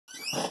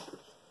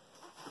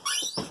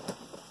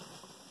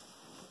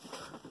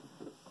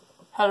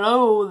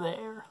Hello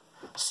there.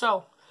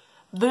 So,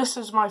 this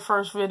is my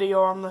first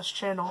video on this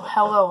channel.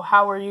 Hello,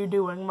 how are you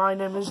doing? My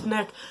name is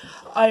Nick.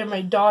 I am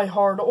a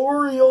die-hard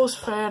Orioles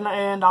fan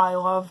and I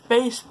love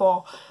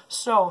baseball.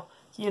 So,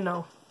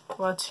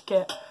 let's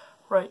get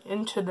right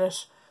into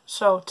this.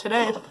 So,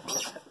 today,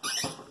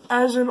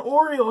 as an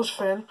Orioles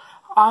fan,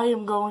 I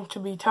am going to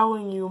be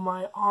telling you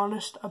my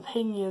honest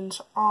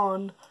opinions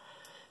on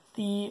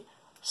the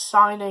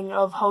signing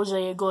of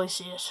Jose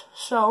Iglesias.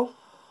 So,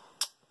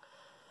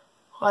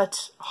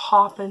 let's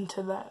hop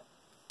into that.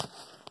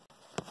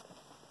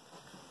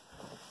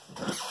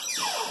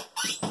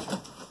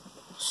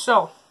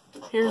 So,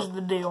 here's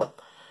the deal.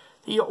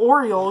 The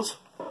Orioles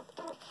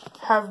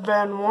have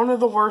been one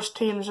of the worst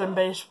teams in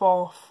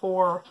baseball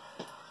for,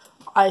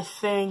 I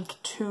think,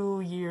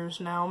 2 years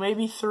now.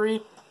 Maybe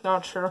 3.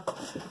 Not sure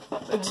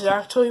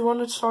exactly when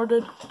it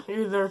started.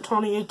 Either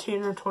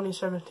 2018 or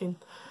 2017.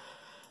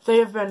 They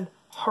have been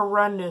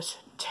horrendous,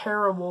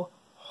 terrible,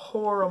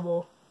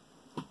 horrible.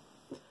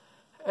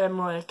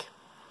 And,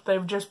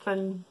 they've just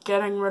been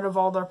getting rid of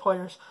all their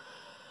players.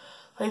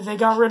 They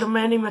got rid of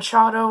Manny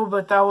Machado,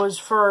 but that was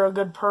for a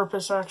good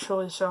purpose,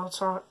 actually, so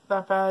it's not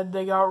that bad.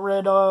 They got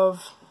rid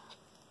of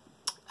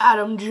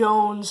Adam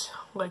Jones,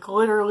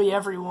 literally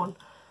everyone.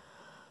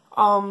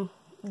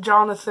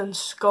 Jonathan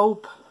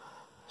Scope.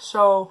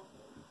 So,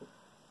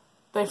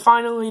 they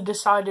finally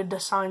decided to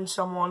sign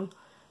someone,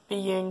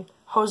 being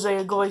Jose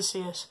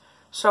Iglesias.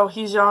 So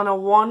he's on a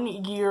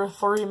 1-year,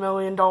 $3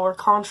 million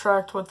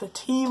contract with a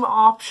team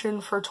option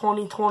for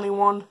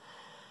 2021.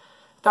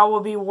 That will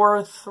be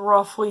worth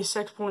roughly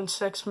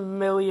 $6.6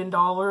 million.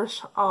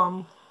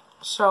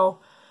 So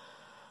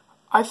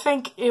I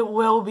think it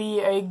will be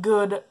a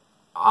good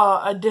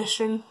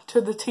addition to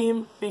the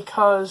team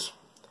because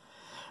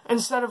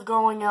instead of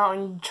going out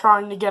and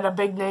trying to get a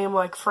big name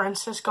like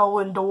Francisco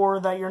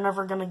Lindor that you're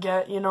never going to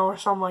get, or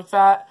something like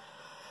that,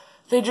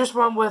 they just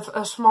went with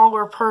a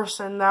smaller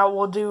person that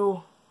will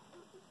do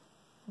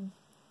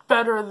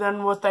better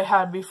than what they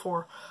had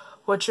before,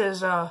 which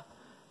is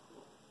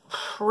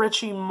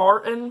Richie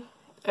Martin.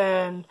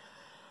 And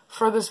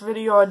for this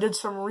video, I did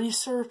some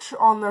research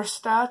on their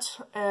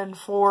stats, and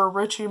for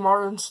Richie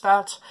Martin's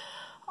stats,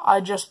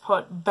 I just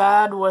put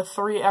bad with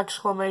 3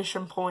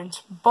 exclamation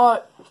points.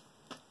 But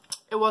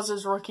it was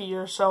his rookie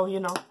year, so,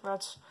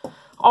 that's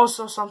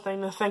also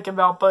something to think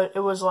about. But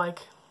it was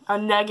like a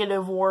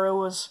negative war. It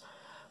was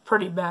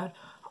pretty bad.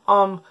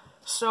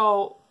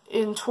 So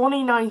in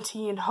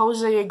 2019,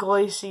 Jose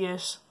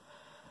Iglesias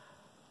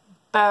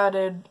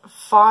batted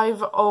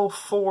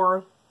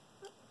 .504.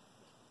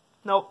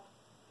 Nope.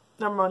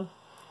 Never mind.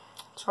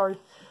 Sorry.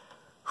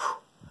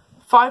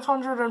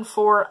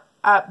 504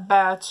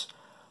 at-bats,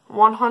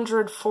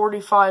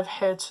 145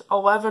 hits,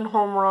 11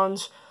 home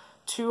runs,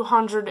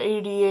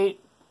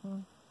 288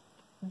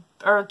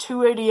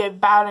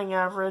 batting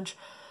average,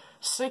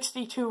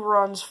 62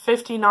 runs,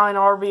 59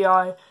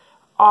 RBI,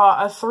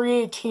 a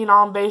 .318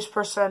 on-base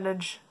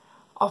percentage,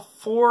 a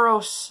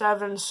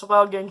 .407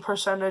 slugging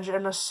percentage,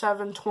 and a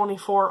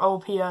 .724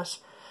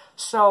 OPS.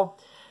 So,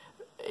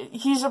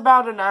 he's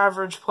about an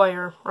average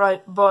player,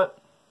 right? But,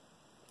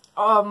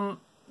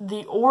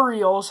 the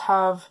Orioles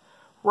have,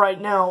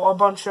 right now, a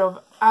bunch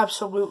of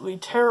absolutely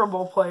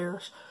terrible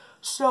players.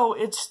 So,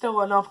 it's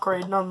still an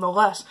upgrade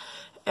nonetheless.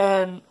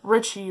 And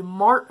Richie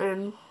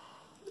Martin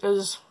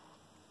is,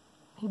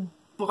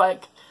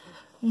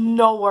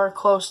 nowhere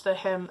close to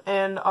him.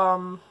 And,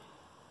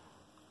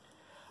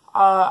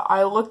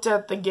 I looked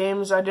at the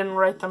games, I didn't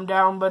write them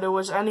down, but it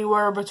was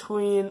anywhere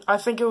between, I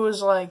think it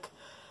was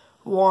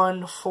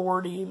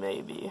 140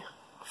 maybe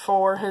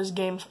for his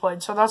games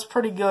played. So that's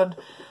pretty good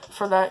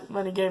for that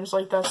many games.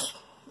 That's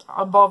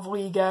above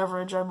league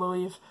average, I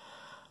believe.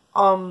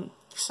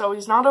 So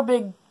he's not a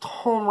big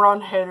home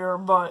run hitter,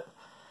 but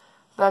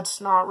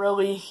that's not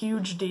really a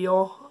huge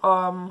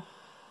deal.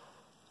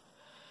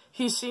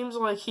 He seems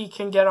like he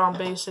can get on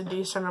base a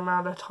decent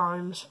amount of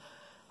times.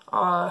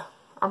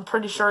 I'm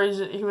pretty sure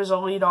he was a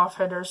leadoff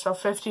hitter, so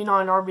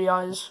 59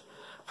 RBI is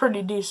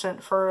pretty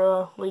decent for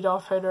a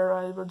leadoff hitter,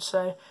 I would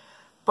say.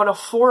 But a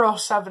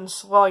 .407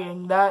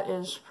 slugging, that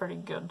is pretty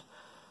good.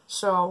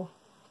 So,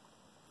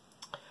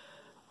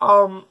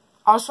 I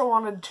also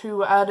wanted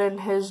to add in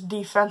his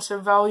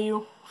defensive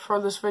value for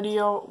this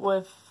video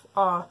with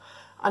a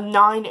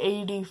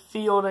 .980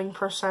 fielding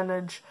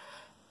percentage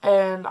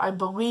and I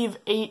believe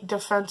 8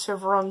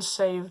 defensive runs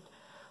saved.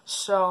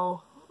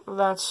 So,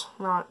 that's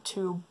not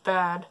too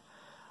bad.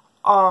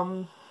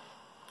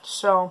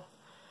 So,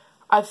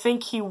 I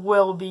think he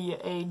will be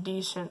a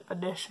decent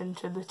addition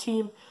to the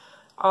team.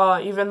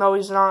 Even though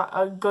he's not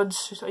a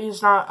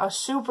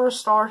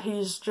superstar,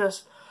 he's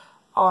just,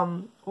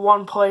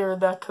 one player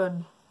that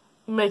could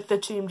make the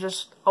team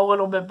just a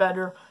little bit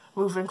better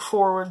moving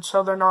forward,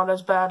 so they're not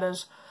as bad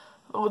as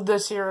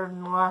this year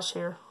and last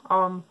year.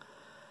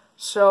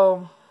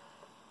 So,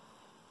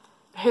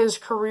 his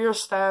career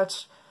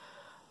stats,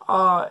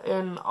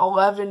 in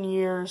 11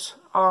 years,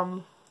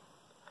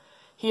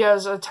 he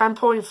has a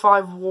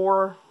 10.5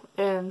 WAR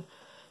in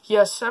He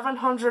has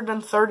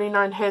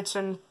 739 hits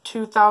and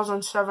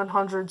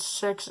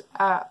 2,706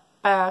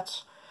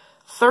 at-bats,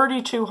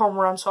 32 home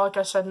runs. So like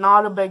I said,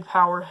 not a big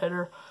power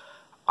hitter.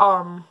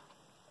 A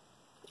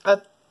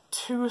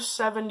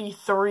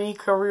 273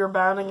 career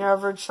batting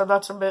average, so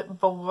that's a bit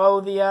below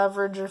the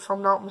average if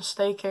I'm not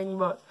mistaken,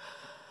 but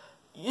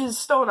it's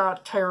still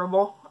not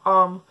terrible.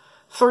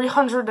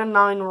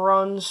 309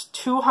 runs,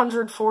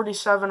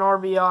 247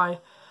 RBI,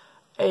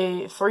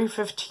 a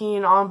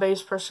 315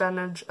 on-base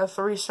percentage, a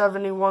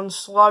 371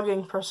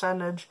 slugging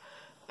percentage,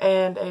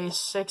 and a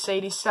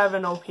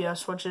 687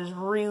 OPS, which is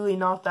really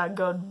not that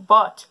good.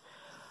 But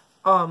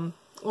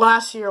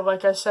last year,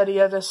 like I said, he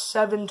had a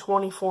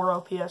 724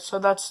 OPS, so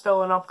that's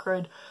still an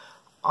upgrade.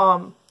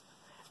 And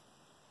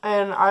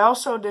I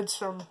also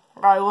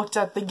I looked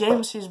at the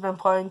games he's been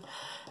playing,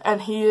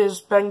 and he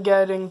has been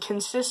getting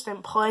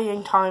consistent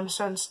playing time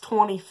since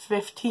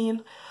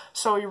 2015.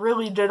 So he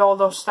really did all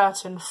those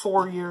stats in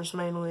 4 years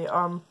mainly.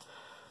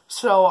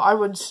 So I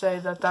would say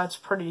that that's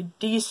pretty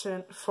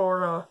decent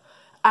for a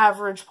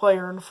average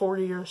player in 4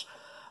 years.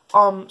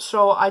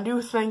 So I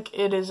do think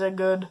it is a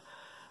good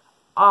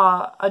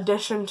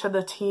addition to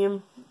the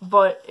team,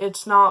 but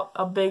it's not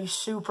a big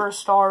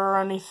superstar or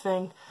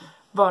anything.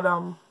 But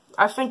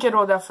I think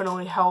it'll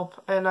definitely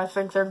help, and I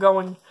think they're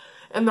going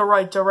in the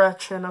right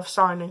direction of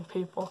signing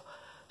people.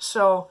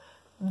 So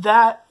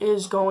that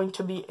is going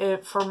to be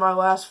it for my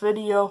last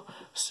video.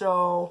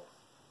 Or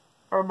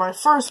my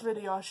first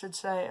video, I should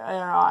say.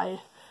 I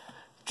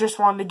just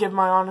wanted to give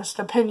my honest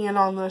opinion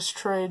on this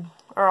trade,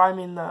 or I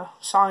mean the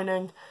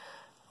signing.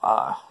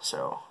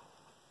 So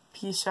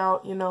peace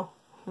out,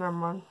 Never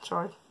mind,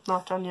 sorry,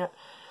 not done yet.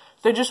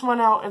 They just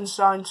went out and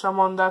signed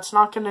someone that's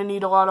not going to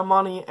need a lot of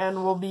money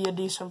and will be a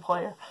decent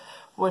player,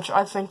 which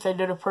I think they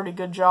did a pretty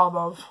good job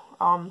of,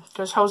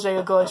 because Jose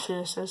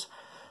Iglesias is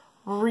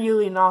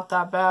really not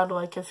that bad.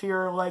 Like, if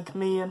you're like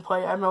me and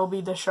play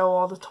MLB The Show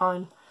all the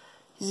time,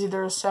 he's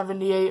either a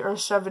 78 or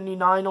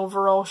 79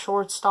 overall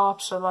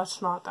shortstop, so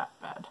that's not that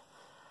bad.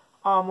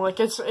 Like,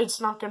 it's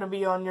not going to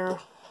be on your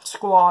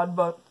squad,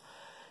 but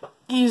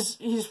he's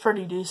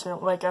pretty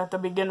decent. Like, at the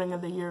beginning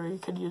of the year, you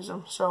could use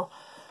him. So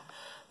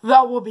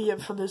that will be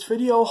it for this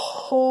video.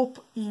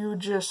 Hope you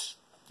just,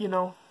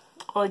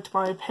 liked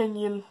my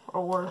opinion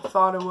or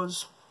thought it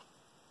was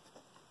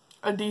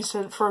a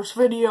decent first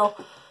video.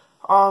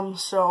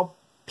 So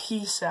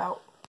peace out.